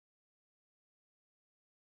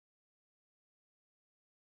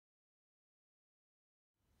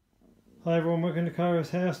Hi everyone, welcome to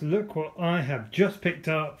Cairo's house. Look what I have just picked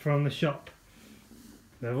up from the shop.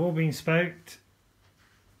 They've all been spoked.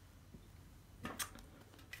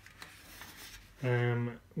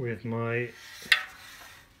 With my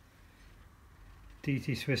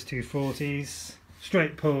DT Swiss 240s,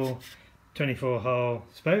 straight pull 24 hole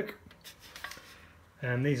spoke.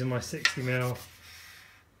 And these are my 60mm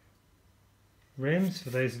rims,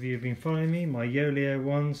 for those of you who've been following me, my Yoeleo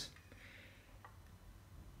ones.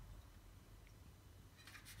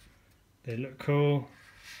 They look cool.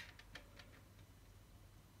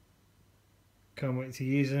 Can't wait to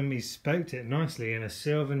use them. He's spoked it nicely in a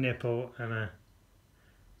silver nipple and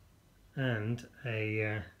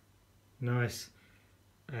a nice,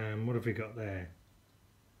 what have we got there?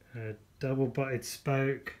 A double butted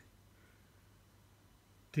spoke.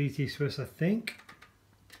 DT Swiss, I think.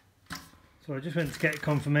 So I just went to get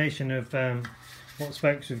confirmation of what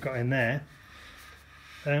spokes we've got in there.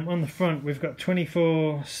 On the front we've got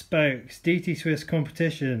 24 spokes, DT Swiss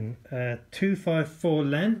competition, 254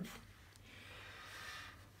 length,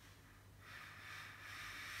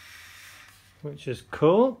 which is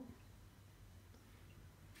cool.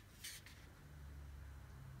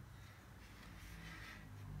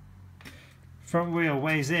 Front wheel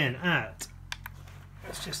weighs in at,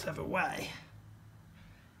 let's just have a weigh.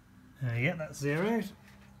 Yeah, that's zeroed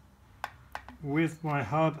with my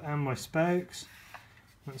hub and my spokes.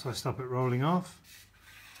 Once I stop it rolling off,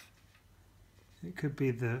 it could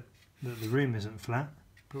be that the rim isn't flat,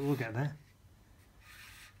 but we'll get there.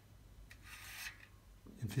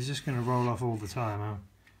 If it's just going to roll off all the time, I'm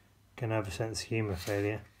going to have a sense of humour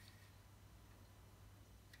failure.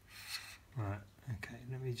 Right, okay,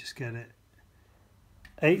 let me just get it.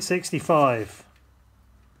 865.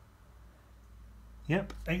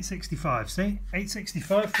 Yep, 865. See?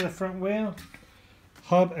 865 for the front wheel,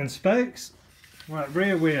 hub and spokes. Right,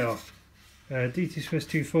 rear wheel, DT Swiss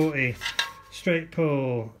 240, straight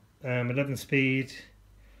pull, 11 speed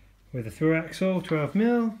with a through axle,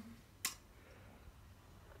 12mm.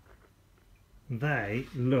 They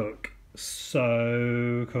look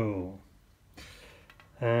so cool.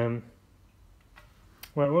 Right,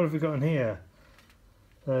 what have we got in here?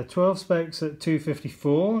 12 spokes at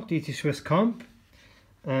 254, DT Swiss comp,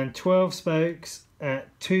 and 12 spokes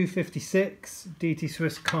at 256, DT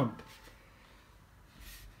Swiss comp.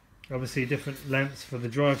 Obviously different lengths for the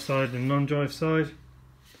drive side and non-drive side.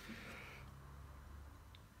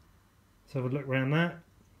 Let's have a look around that.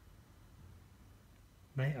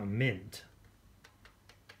 They are mint.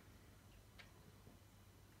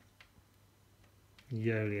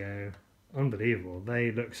 Yoeleo. Unbelievable.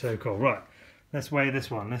 They look so cool. Right, let's weigh this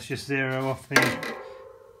one. Let's just zero off the...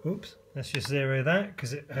 Oops. Let's just zero that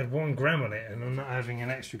because it had 1 gram on it and I'm not having an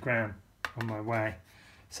extra gram on my weigh.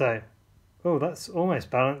 So... oh, that's almost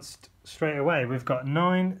balanced straight away. We've got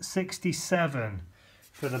 967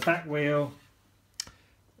 for the back wheel,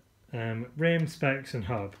 rim, spokes and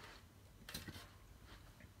hub.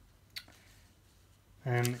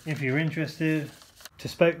 If you're interested to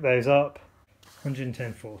spoke those up,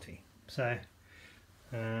 110.40. So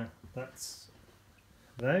that's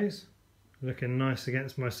those. Looking nice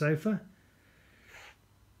against my sofa.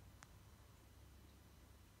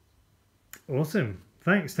 Awesome.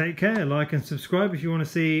 Thanks, take care, like and subscribe if you want to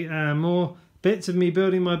see more bits of me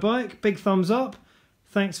building my bike. Big thumbs up.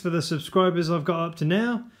 Thanks for the subscribers I've got up to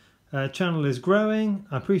now. Channel is growing,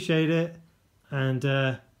 I appreciate it. And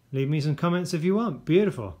leave me some comments if you want.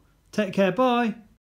 Beautiful. Take care, bye.